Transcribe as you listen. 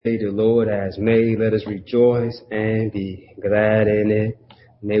The Lord has made. Let us rejoice and be glad in it.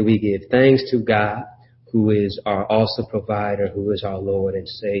 May we give thanks to God, who is our awesome provider, who is our Lord and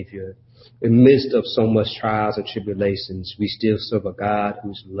Savior. In the midst of so much trials and tribulations, we still serve a God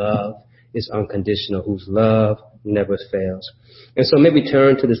whose love is unconditional, whose love never fails. And so may we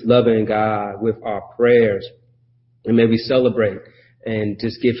turn to this loving God with our prayers, and may we celebrate and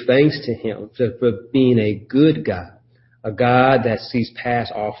just give thanks to Him for being a good God. A God that sees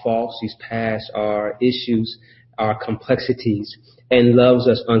past our faults, sees past our issues, our complexities, and loves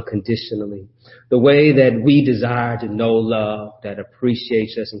us unconditionally. The way that we desire to know love, that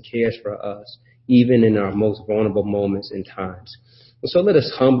appreciates us and cares for us, even in our most vulnerable moments and times. And so let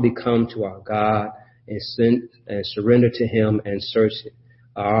us humbly come to our God and surrender to Him and search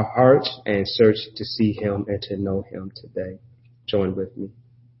our hearts and search to see Him and to know Him today. Join with me.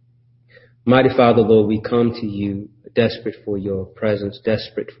 Mighty Father, Lord, we come to you desperate for your presence,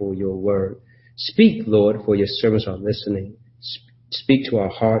 desperate for your word. Speak, Lord, for your servants are listening. Speak to our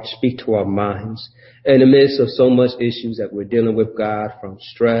hearts, speak to our minds. In the midst of so much issues that we're dealing with, God, from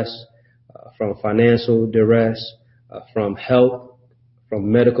stress, from financial duress, from health,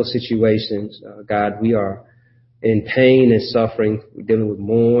 from medical situations, God, we are in pain and suffering. We're dealing with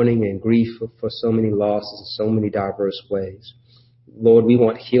mourning and grief for so many losses in so many diverse ways. Lord, we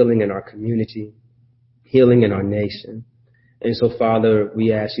want healing in our community, healing in our nation. And so, Father,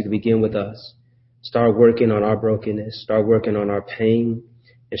 we ask you to begin with us. Start working on our brokenness, start working on our pain,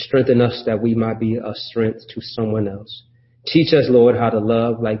 and strengthen us that we might be a strength to someone else. Teach us, Lord, how to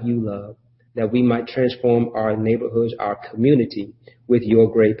love like you love, that we might transform our neighborhoods, our community, with your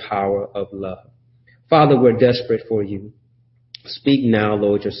great power of love. Father, we're desperate for you. Speak now,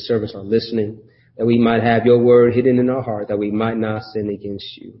 Lord, your servants are listening, that we might have your word hidden in our heart, that we might not sin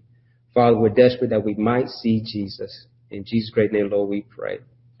against you. Father, we're desperate that we might see Jesus. In Jesus' great name, Lord, we pray.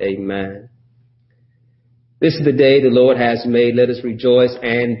 Amen. This is the day the Lord has made. Let us rejoice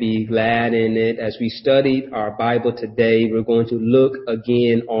and be glad in it. As we studied our Bible today, we're going to look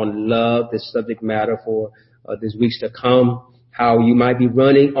again on love, this subject matter for this weeks to come, how you might be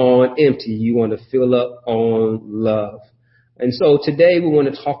running on empty. You want to fill up on love. And so today we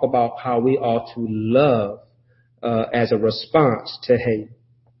want to talk about how we ought to love as a response to hate.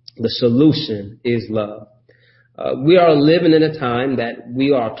 The solution is love. We are living in a time that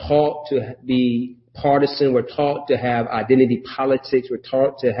we are taught to be partisan. We're taught to have identity politics. We're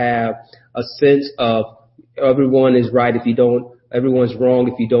taught to have a sense of everyone is right if you don't, everyone's wrong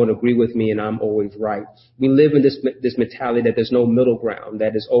if you don't agree with me, and I'm always right. We live in this mentality that there's no middle ground,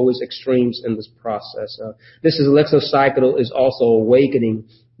 that there's always extremes in this process. This election cycle is also awakening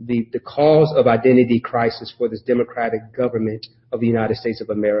the cause of identity crisis for this democratic government of the United States of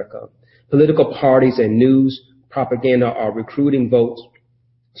America. Political parties and news propaganda are recruiting votes,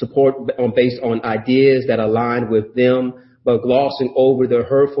 support based on ideas that align with them, but glossing over the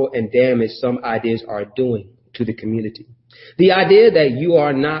hurtful and damage some ideas are doing to the community. The idea that you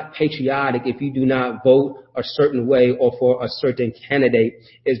are not patriotic if you do not vote a certain way or for a certain candidate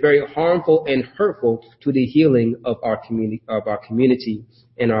is very harmful and hurtful to the healing of our community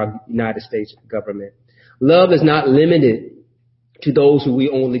and our United States government. Love is not limited to those who we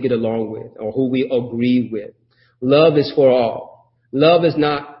only get along with or who we agree with. Love is for all. Love is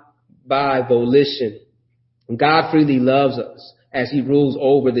not by volition. God freely loves us as he rules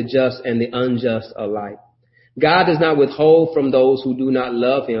over the just and the unjust alike. God does not withhold from those who do not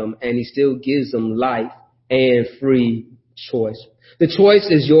love him, and he still gives them life and free choice. The choice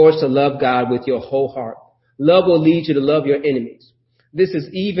is yours to love God with your whole heart. Love will lead you to love your enemies. This is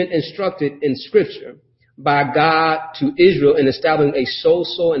even instructed in Scripture by God to Israel in establishing a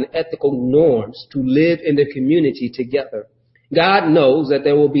social and ethical norms to live in the community together. God knows that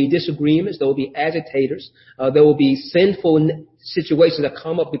there will be disagreements, there will be agitators, there will be sinful situations that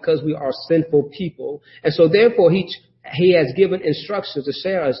come up because we are sinful people. And so therefore he has given instructions to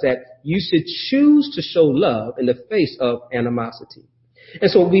share us that you should choose to show love in the face of animosity.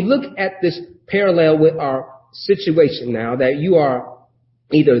 And so we look at this parallel with our situation now, that you are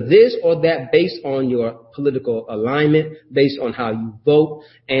either this or that based on your political alignment, based on how you vote,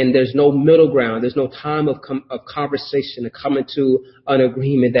 and there's no middle ground. There's no time of conversation to coming to an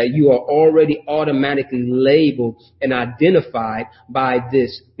agreement, that you are already automatically labeled and identified by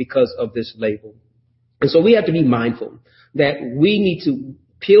this because of this label. And so we have to be mindful that we need to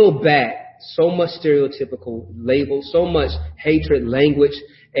peel back so much stereotypical labels, so much hatred language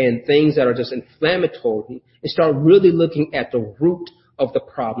and things that are just inflammatory, and start really looking at the root of the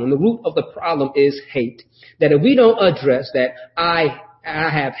problem. The root of the problem is hate. That if we don't address that I I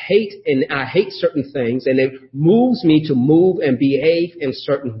have hate and I hate certain things and it moves me to move and behave in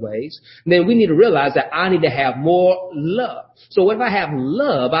certain ways, then we need to realize that I need to have more love. So if I have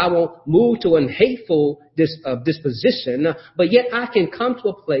love, I won't move to a hateful disposition, but yet I can come to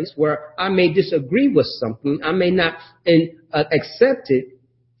a place where I may disagree with something. I may not accept it,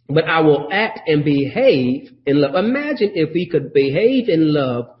 but I will act and behave in love. Imagine if we could behave in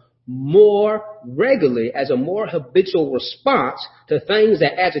love more regularly as a more habitual response to things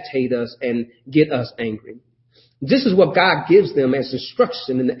that agitate us and get us angry. This is what God gives them as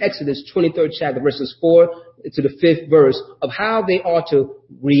instruction in the Exodus 23rd chapter, verses 4 to the 5th verse of how they are to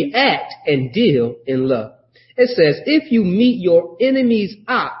react and deal in love. It says, if you meet your enemy's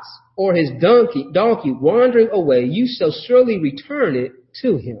ox or his donkey wandering away, you shall surely return it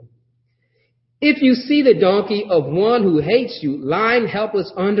to him. If you see the donkey of one who hates you lying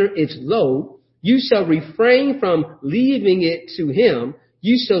helpless under its load, you shall refrain from leaving it to him.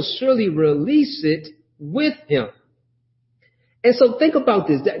 You shall surely release it with him. And so think about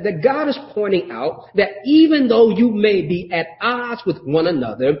this, that God is pointing out that even though you may be at odds with one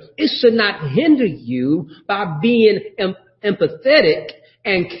another, it should not hinder you by being empathetic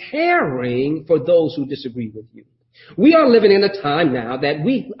and caring for those who disagree with you. We are living in a time now that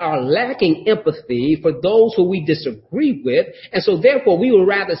we are lacking empathy for those who we disagree with. And so therefore we would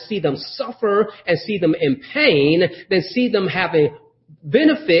rather see them suffer and see them in pain than see them having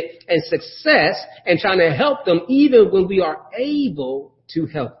benefit and success and trying to help them even when we are able to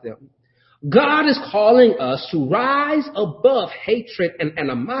help them. God is calling us to rise above hatred and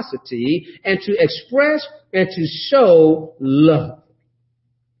animosity and to express and to show love.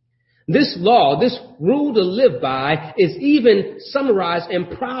 This law, this rule to live by is even summarized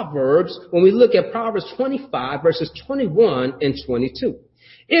in Proverbs when we look at Proverbs 25 verses 21 and 22.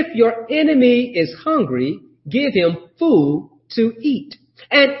 If your enemy is hungry, give him food to eat.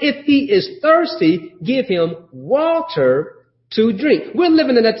 And if he is thirsty, give him water to drink. We're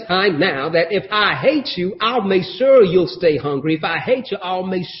living in a time now that if I hate you, I'll make sure you'll stay hungry. If I hate you, I'll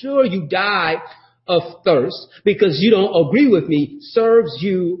make sure you die of thirst because you don't agree with me serves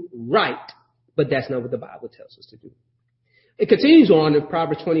you right. But that's not what the Bible tells us to do. It continues on in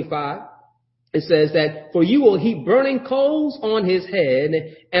Proverbs 25. It says that for you will heap burning coals on his head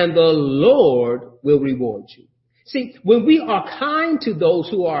and the Lord will reward you. See, when we are kind to those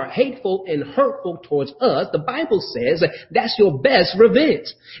who are hateful and hurtful towards us, the Bible says that's your best revenge.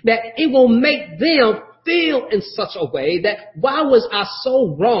 That it will make them feel in such a way that why was I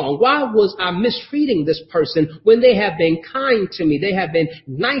so wrong? Why was I mistreating this person when they have been kind to me? They have been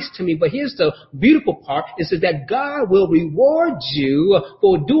nice to me. But here's the beautiful part is that God will reward you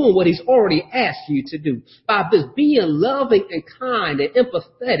for doing what he's already asked you to do. By just being loving and kind and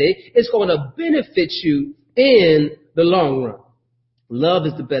empathetic, it's going to benefit you in the long run. Love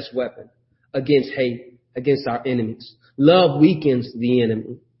is the best weapon against hate, against our enemies. Love weakens the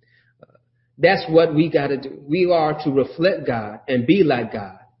enemy. That's what we got to do. We are to reflect God and be like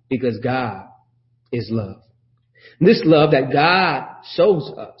God because God is love. This love that God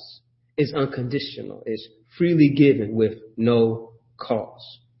shows us is unconditional. It's freely given with no cost.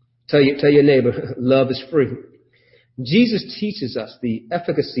 Tell your neighbor, love is free. Jesus teaches us the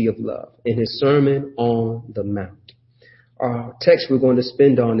efficacy of love in his Sermon on the Mount. Our text we're going to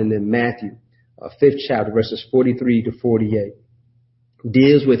spend on in Matthew, 5th chapter, verses 43 to 48.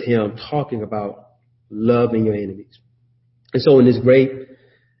 Deals with him talking about loving your enemies. And so in this great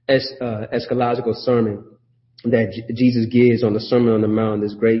eschatological sermon that Jesus gives on the Sermon on the Mount,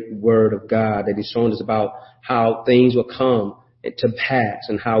 this great word of God that he's showing us about how things will come to pass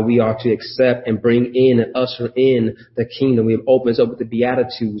and how we are to accept and bring in and usher in the kingdom. It opens up with the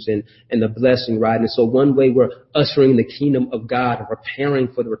Beatitudes and the blessing, right? And so one way we're ushering the kingdom of God and preparing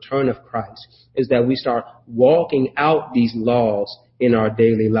for the return of Christ is that we start walking out these laws in our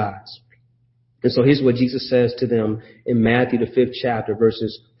daily lives. And so here's what Jesus says to them in Matthew, the 5th chapter,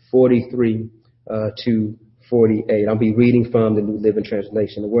 verses 43 to 48. I'll be reading from the New Living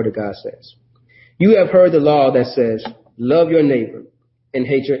Translation. The Word of God says, "You have heard the law that says, love your neighbor and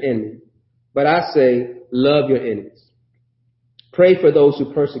hate your enemy. But I say, love your enemies. Pray for those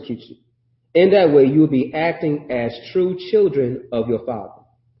who persecute you. In that way, you will be acting as true children of your Father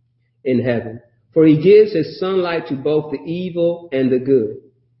in heaven. For he gives his sunlight to both the evil and the good,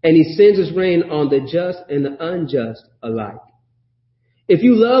 and he sends his rain on the just and the unjust alike. If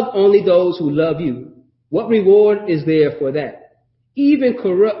you love only those who love you, what reward is there for that? Even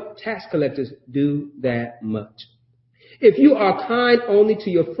corrupt tax collectors do that much. If you are kind only to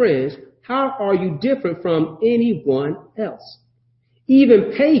your friends, how are you different from anyone else?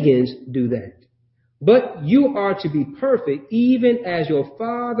 Even pagans do that. But you are to be perfect, even as your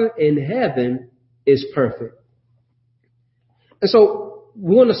Father in heaven is perfect. And so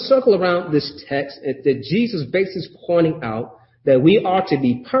we want to circle around this text that Jesus basically is pointing out that we are to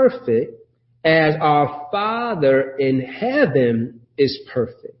be perfect as our Father in heaven is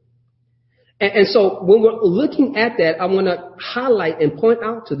perfect. And so when we're looking at that, I want to highlight and point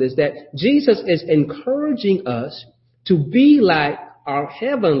out to this that Jesus is encouraging us to be like our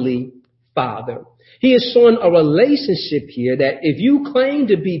heavenly Father. He is showing a relationship here that if you claim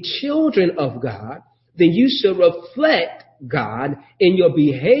to be children of God, then you should reflect God in your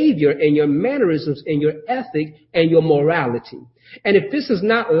behavior, in your mannerisms, in your ethic, and your morality. And if this is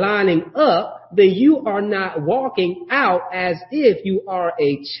not lining up, then you are not walking out as if you are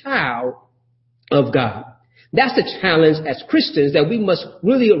a child of God. That's the challenge as Christians that we must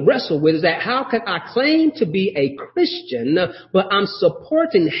really wrestle with, is that how can I claim to be a Christian, but I'm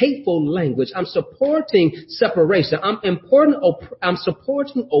supporting hateful language. I'm supporting separation. I'm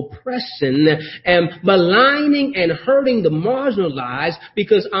supporting oppression and maligning and hurting the marginalized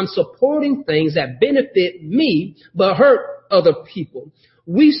because I'm supporting things that benefit me, but hurt other people.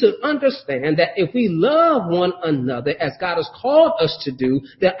 We should understand that if we love one another as God has called us to do,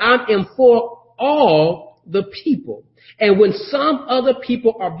 that I am for all the people. And when some other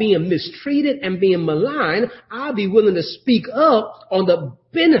people are being mistreated and being maligned, I'll be willing to speak up on the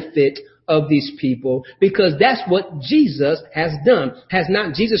benefit of these people, because that's what Jesus has done. Has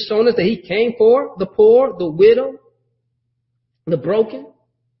not Jesus shown us that he came for the poor, the widow, the broken,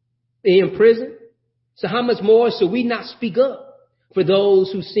 the imprisoned? So how much more should we not speak up for those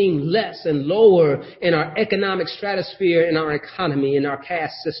who seem less and lower in our economic stratosphere, in our economy, in our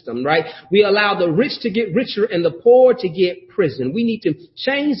caste system, right? We allow the rich to get richer and the poor to get prison. We need to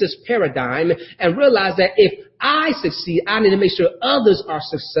change this paradigm and realize that if I succeed, I need to make sure others are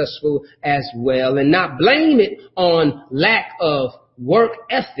successful as well, and not blame it on lack of work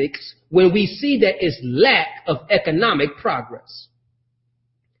ethics when we see that it's lack of economic progress.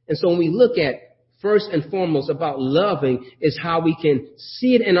 And so when we look at first and foremost about loving is how we can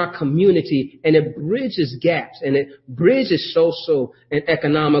see it in our community, and it bridges gaps and it bridges social and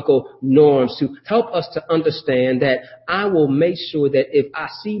economical norms to help us to understand that I will make sure that if I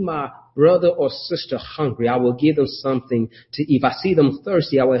see my brother or sister hungry, I will give them something to eat. If I see them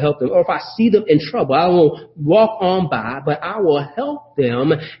thirsty, I will help them. Or if I see them in trouble, I won't walk on by, but I will help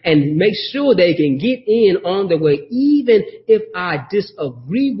them and make sure they can get in on their way, even if I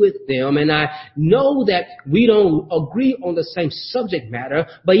disagree with them and I know that we don't agree on the same subject matter.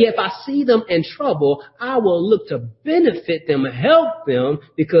 But yet if I see them in trouble, I will look to benefit them and help them,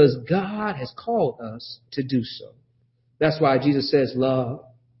 because God has called us to do so. That's why Jesus says, love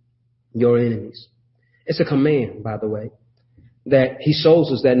your enemies. It's a command, by the way, that he shows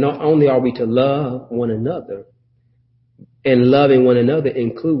us that not only are we to love one another, and loving one another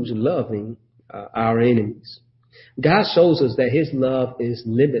includes loving our enemies. God shows us that his love is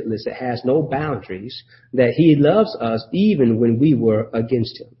limitless. It has no boundaries, that he loves us even when we were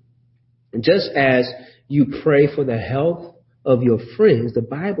against him. And just as you pray for the health of your friends, the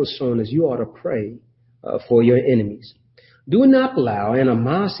Bible is showing us you ought to pray for your enemies. Do not allow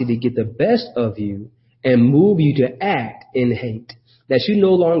animosity to get the best of you and move you to act in hate. That you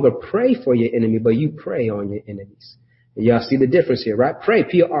no longer pray for your enemy, but you pray on your enemies. And y'all see the difference here, right? Pray,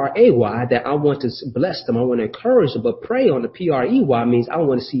 P-R-A-Y, that I want to bless them, I want to encourage them. But pray on the P-R-E-Y means I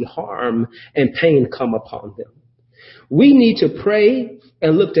want to see harm and pain come upon them. We need to pray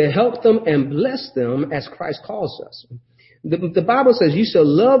and look to help them and bless them as Christ calls us. The Bible says you shall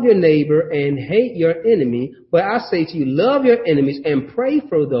love your neighbor and hate your enemy. But I say to you, love your enemies and pray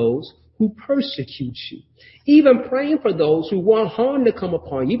for those who persecute you. Even praying for those who want harm to come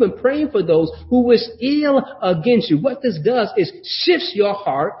upon you. Even praying for those who wish ill against you. What this does is shifts your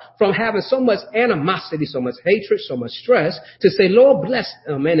heart from having so much animosity, so much hatred, so much stress, to say, Lord, bless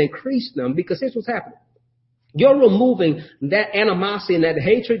them and increase them, because here's what's happening. You're removing that animosity and that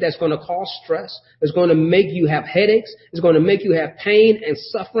hatred that's going to cause stress. It's going to make you have headaches. It's going to make you have pain and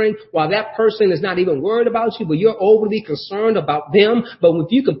suffering, while that person is not even worried about you, but you're overly concerned about them. But if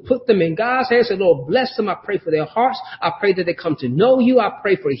you can put them in God's hands and say, Lord, bless them. I pray for their hearts. I pray that they come to know you. I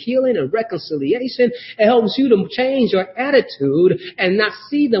pray for healing and reconciliation. It helps you to change your attitude and not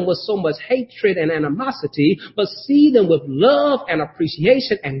see them with so much hatred and animosity, but see them with love and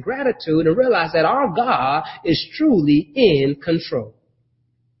appreciation and gratitude, and realize that our God is truly in control.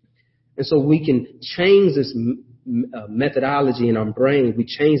 And so we can change this methodology in our brain. We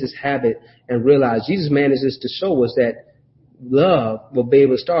change this habit and realize Jesus manages to show us that love will be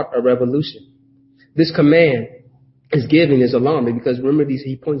able to start a revolution. This command is giving is alarming, because remember,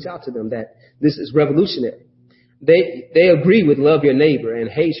 he points out to them that this is revolutionary. They agree with love your neighbor and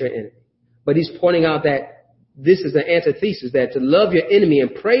hate your enemy. But he's pointing out that this is an antithesis, that to love your enemy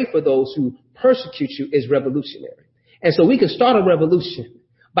and pray for those who persecute you is revolutionary. And so we can start a revolution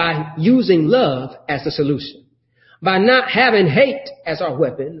by using love as the solution, by not having hate as our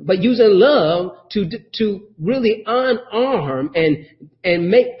weapon, but using love to really unarm and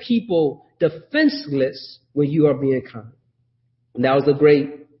make people defenseless when you are being kind. And that was the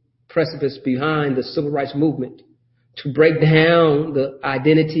great precipice behind the civil rights movement, to break down the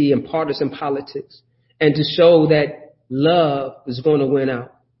identity and partisan politics and to show that love is going to win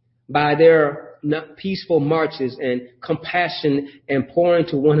out by their peaceful marches and compassion and pouring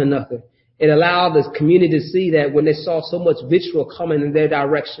to one another. It allowed the community to see that when they saw so much vitriol coming in their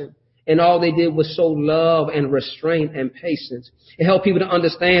direction, and all they did was show love and restraint and patience. It helped people to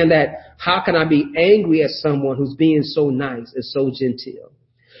understand that how can I be angry at someone who's being so nice and so genteel?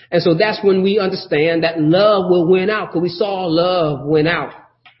 And so that's when we understand that love will win out, because we saw love win out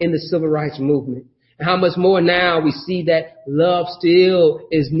in the civil rights movement. And how much more now we see that love still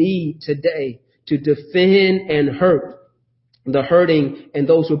is need today to defend and hurt the hurting and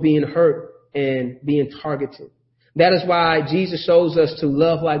those who are being hurt and being targeted. That is why Jesus shows us to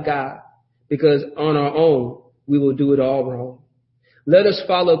love like God, because on our own, we will do it all wrong. Let us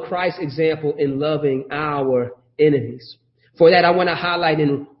follow Christ's example in loving our enemies. For that, I want to highlight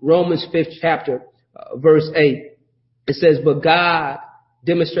in Romans 5th chapter, verse 8. It says, but God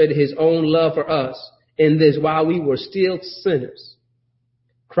demonstrated his own love for us in this: while we were still sinners,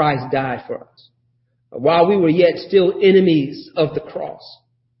 Christ died for us. While we were yet still enemies of the cross,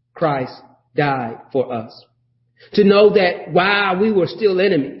 Christ died for us. To know that while we were still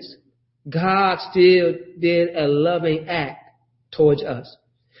enemies, God still did a loving act towards us.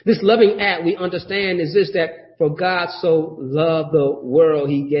 This loving act, we understand, is this: that for God so loved the world,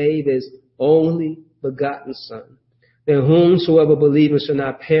 he gave his only begotten Son, that whomsoever believeth shall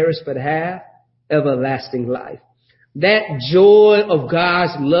not perish but have everlasting life. That joy of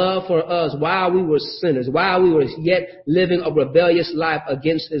God's love for us while we were sinners, while we were yet living a rebellious life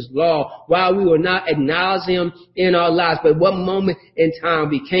against his law, while we were not acknowledging him in our lives. But one moment in time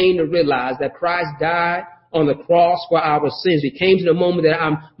we came to realize that Christ died on the cross for our sins. We came to the moment that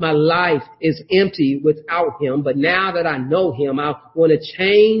my life is empty without him. But now that I know him, I want to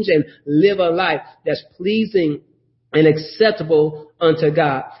change and live a life that's pleasing and acceptable unto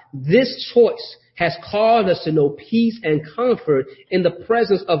God. This choice has caused us to know peace and comfort in the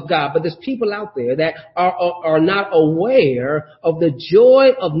presence of God. But there's people out there that are not aware of the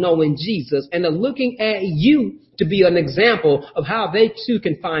joy of knowing Jesus, and are looking at you to be an example of how they too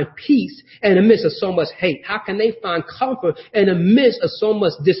can find peace in the midst of so much hate. How can they find comfort in the midst of so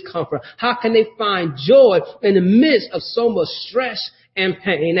much discomfort? How can they find joy in the midst of so much stress and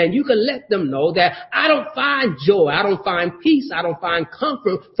pain? And you can let them know that I don't find joy, I don't find peace, I don't find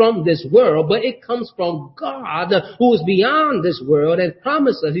comfort from this world, but it comes from God, who is beyond this world and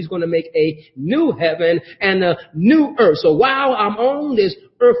promised us he's going to make a new heaven and a new earth. So while I'm on this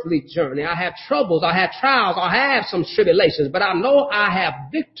earthly journey, I have troubles, I have trials, I have some tribulations, but I know I have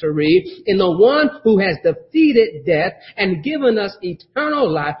victory in the one who has defeated death and given us eternal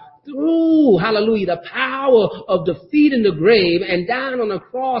life through, hallelujah, the power of defeating the grave and dying on the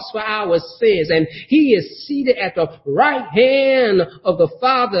cross for our sins. And he is seated at the right hand of the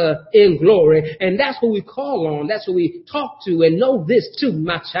Father in glory. And that's who we call on. That's who we talk to. And know this too,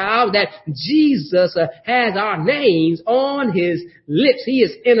 my child, that Jesus has our names on his lips. He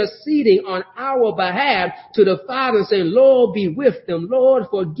is interceding on our behalf to the Father and saying, Lord, be with them. Lord,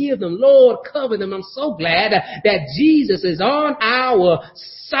 forgive them. Lord, cover them. I'm so glad that Jesus is on our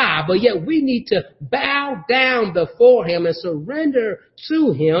side, but yet we need to bow down before him and surrender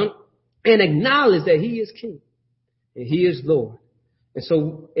to him and acknowledge that he is King and he is Lord. And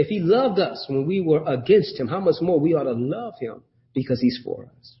so if he loved us when we were against him, how much more we ought to love him because he's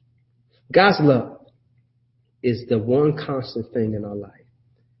for us. God's love is the one constant thing in our life.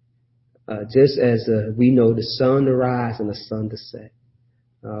 Just as we know the sun to rise and the sun to set,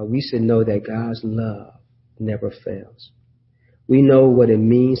 we should know that God's love never fails. We know what it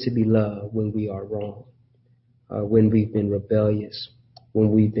means to be loved when we are wrong, when we've been rebellious,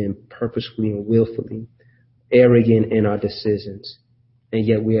 when we've been purposefully and willfully arrogant in our decisions, and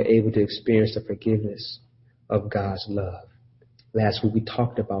yet we are able to experience the forgiveness of God's love. Last week we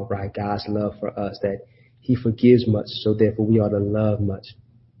talked about, right, God's love for us, that he forgives much, so therefore we ought to love much.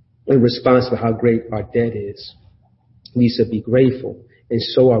 In response to how great our debt is, we should be grateful and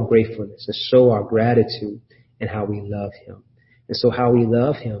show our gratefulness and show our gratitude in how we love him. And so how we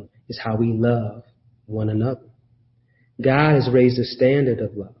love him is how we love one another. God has raised the standard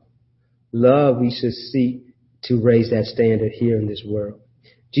of love. Love, we should seek to raise that standard here in this world.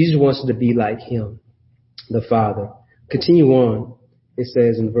 Jesus wants us to be like him, the Father. Continue on. It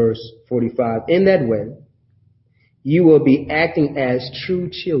says in verse 45, in that way, you will be acting as true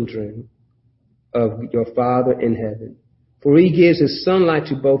children of your Father in heaven. For he gives his sunlight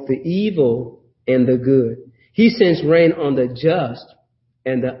to both the evil and the good. He sends rain on the just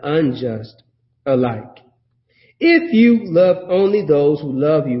and the unjust alike. If you love only those who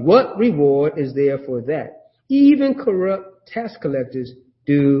love you, what reward is there for that? Even corrupt tax collectors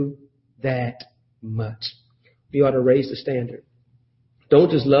do that much. We ought to raise the standard. Don't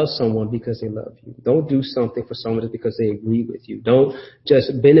just love someone because they love you. Don't do something for someone just because they agree with you. Don't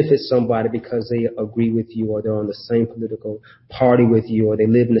just benefit somebody because they agree with you or they're on the same political party with you or they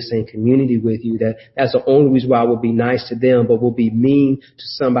live in the same community with you. That's the only reason why we'll be nice to them, but we'll be mean to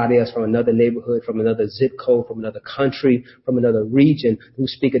somebody else from another neighborhood, from another zip code, from another country, from another region who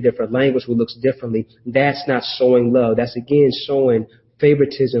speak a different language, who looks differently. That's not showing love. That's again showing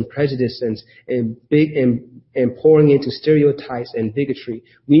favoritism, prejudice, and pouring into stereotypes and bigotry.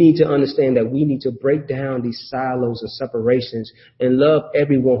 We need to understand that we need to break down these silos and separations and love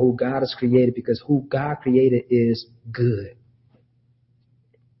everyone who God has created, because who God created is good.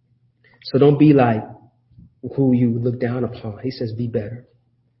 So don't be like who you look down upon. He says, be better.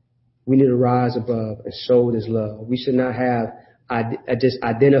 We need to rise above and show this love. We should not have just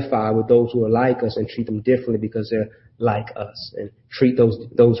identify with those who are like us and treat them differently because they're like us, and treat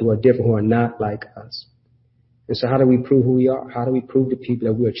those who are different, who are not like us. And so how do we prove who we are? How do we prove to people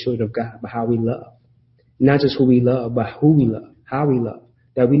that we are children of God? By how we love. Not just who we love, but who we love, how we love.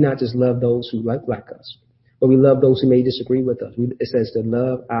 That we not just love those who look like us, but we love those who may disagree with us. It says to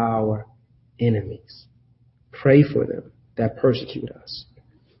love our enemies. Pray for them that persecute us.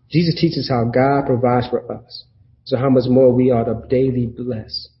 Jesus teaches how God provides for us. So how much more we are to daily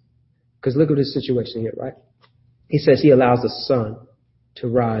bless. Because look at this situation here, right? He says he allows the sun to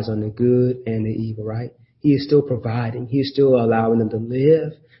rise on the good and the evil, right? He is still providing. He is still allowing them to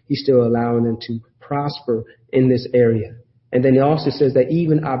live. He's still allowing them to prosper in this area. And then he also says that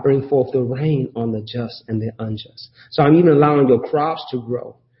even I bring forth the rain on the just and the unjust. So I'm even allowing your crops to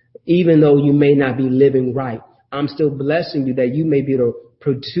grow. Even though you may not be living right, I'm still blessing you that you may be able to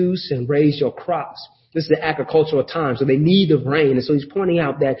produce and raise your crops. This is the agricultural time, so they need the rain. And so he's pointing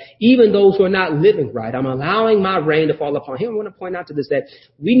out that even those who are not living right, I'm allowing my rain to fall upon him. I want to point out to this that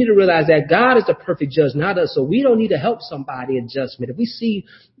we need to realize that God is the perfect judge, not us. So we don't need to help somebody in judgment. If we see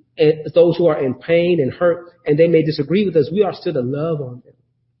those who are in pain and hurt and they may disagree with us, we are still to love on them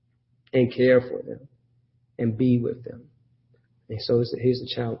and care for them and be with them. And so here's the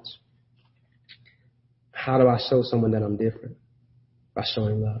challenge. How do I show someone that I'm different? By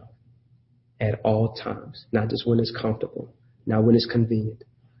showing love. At all times, not just when it's comfortable, not when it's convenient,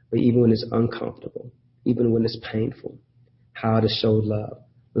 but even when it's uncomfortable, even when it's painful. How to show love.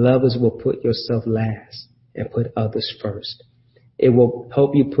 Love is will put yourself last and put others first. It will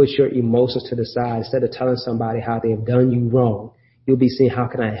help you put your emotions to the side. Instead of telling somebody how they have done you wrong, you'll be saying, how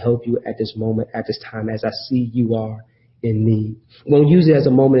can I help you at this moment, at this time, as I see you are in need. Won't use it as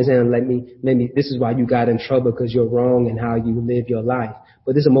a moment as saying, let me, this is why you got in trouble, because you're wrong in how you live your life.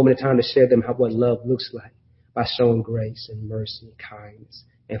 But this is a moment of time to share them what love looks like by showing grace and mercy and kindness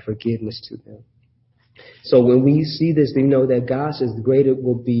and forgiveness to them. So when we see this, we know that God says greater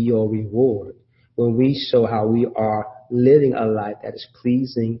will be your reward when we show how we are living a life that is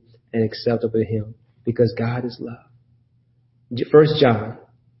pleasing and acceptable to him, because God is love. 1 John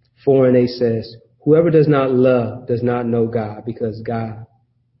 4:8 says, whoever does not love does not know God, because God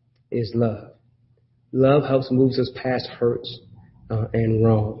is love. Love helps move us past hurts and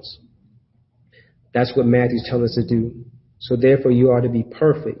wrongs. That's what Matthew's telling us to do. So therefore you are to be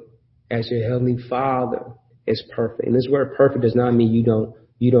perfect as your heavenly Father is perfect. And this word perfect does not mean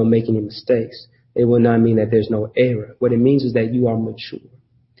you don't make any mistakes. It will not mean that there's no error. What it means is that you are mature.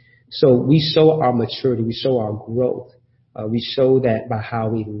 So we show our maturity, we show our growth. We show that by how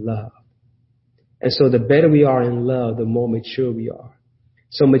we love. And so the better we are in love, the more mature we are.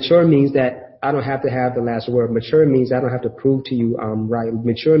 So mature means that I don't have to have the last word. Mature means I don't have to prove to you I'm right.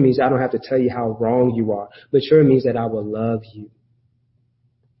 Mature means I don't have to tell you how wrong you are. Mature means that I will love you.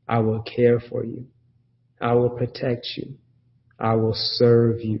 I will care for you. I will protect you. I will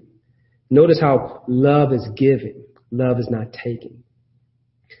serve you. Notice how love is giving. Love is not taking.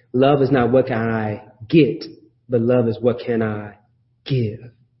 Love is not what can I get, but love is what can I give.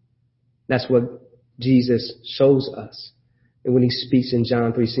 That's what Jesus shows us. And when he speaks in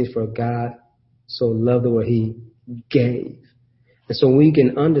John 3:6, for God so loved the world, he gave. And so we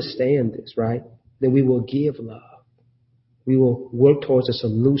can understand this, right? Then we will give love. We will work towards a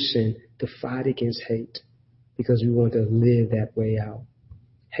solution to fight against hate because we want to live that way out.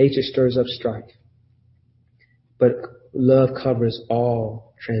 Hatred stirs up strife, but love covers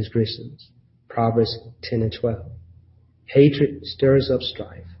all transgressions. Proverbs 10 and 12. Hatred stirs up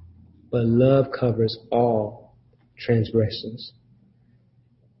strife, but love covers all transgressions.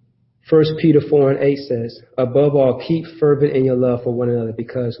 1 Peter 4 and 8 says, above all, keep fervent in your love for one another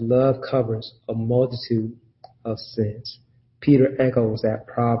because love covers a multitude of sins. Peter echoes that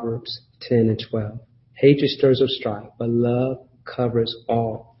Proverbs 10 and 12. Hatred stirs up strife, but love covers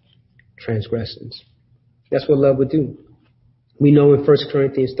all transgressions. That's what love would do. We know in 1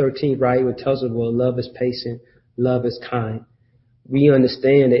 Corinthians 13, right, it tells us, well, love is patient, love is kind. We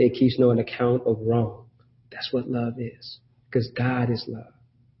understand that it keeps no account of wrong. That's what love is, because God is love.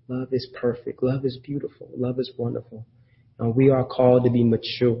 Love is perfect. Love is beautiful. Love is wonderful. And we are called to be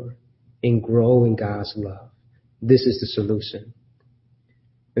mature and grow in God's love. This is the solution.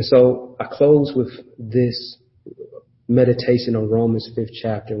 And so I close with this meditation on Romans 5th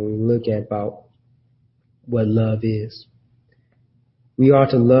chapter when we look at about what love is. We are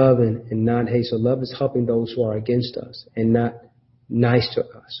to love and not hate. So love is helping those who are against us and not nice to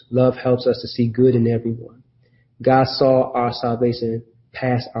us. Love helps us to see good in everyone. God saw our salvation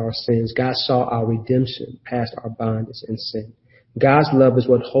past our sins. God saw our redemption past our bondage and sin. God's love is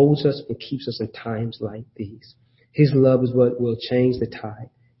what holds us and keeps us in times like these. His love is what will change the tide,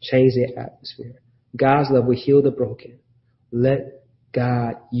 change the atmosphere. God's love will heal the broken. Let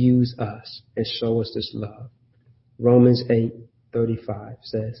God use us and show us this love. Romans 8:35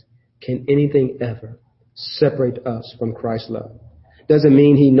 says, can anything ever separate us from Christ's love? Doesn't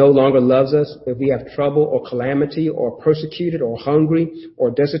mean he no longer loves us if we have trouble or calamity or persecuted or hungry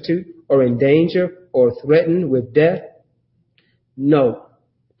or destitute or in danger or threatened with death. No.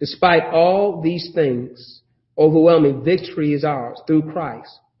 Despite all these things, overwhelming victory is ours through Christ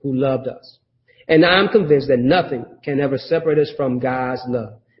who loved us. And I'm convinced that nothing can ever separate us from God's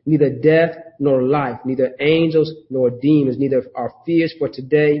love. Neither death nor life, neither angels nor demons, neither our fears for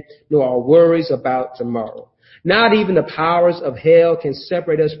today nor our worries about tomorrow. Not even the powers of hell can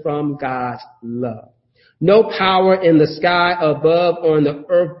separate us from God's love. No power in the sky above or in the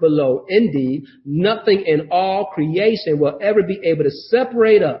earth below. Indeed, nothing in all creation will ever be able to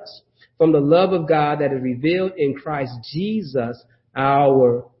separate us from the love of God that is revealed in Christ Jesus,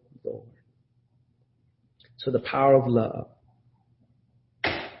 our Lord. So the power of love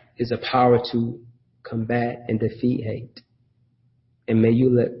is a power to combat and defeat hate. And may you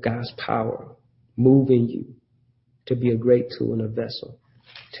let God's power move in you to be a great tool and a vessel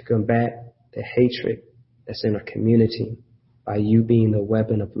to combat the hatred that's in our community by you being the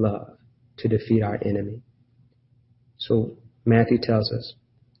weapon of love to defeat our enemy. So Matthew tells us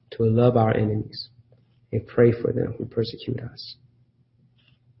to love our enemies and pray for them who persecute us.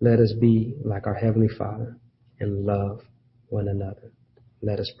 Let us be like our Heavenly Father and love one another.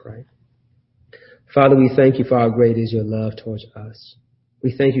 Let us pray. Father, we thank you for how great is your love towards us.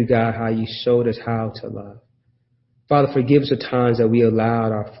 We thank you, God, how you showed us how to love. Father, forgive us the times that we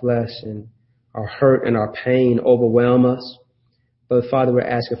allowed our flesh and our hurt and our pain overwhelm us. But Father, we're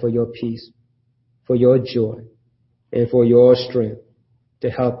asking for your peace, for your joy, and for your strength to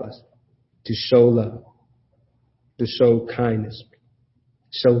help us to show love, to show kindness,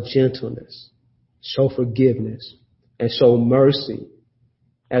 show gentleness, show forgiveness, and show mercy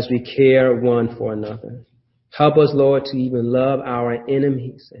as we care one for another. Help us, Lord, to even love our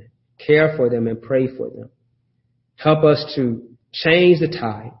enemies and care for them and pray for them. Help us to change the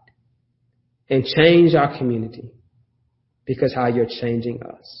tide and change our community because how you're changing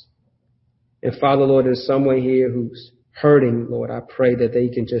us. And Father, Lord, there's someone here who's hurting, Lord. I pray that they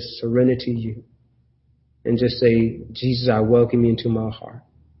can just surrender to you and just say, Jesus, I welcome you into my heart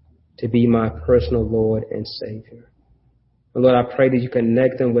to be my personal Lord and Savior. And Lord, I pray that you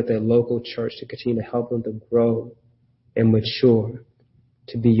connect them with their local church to continue to help them to grow and mature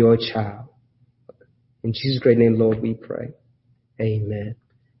to be your child. In Jesus' great name, Lord, we pray. Amen.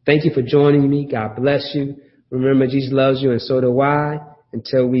 Thank you for joining me. God bless you. Remember, Jesus loves you and so do I.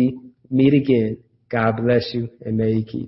 Until we meet again, God bless you and may he keep you.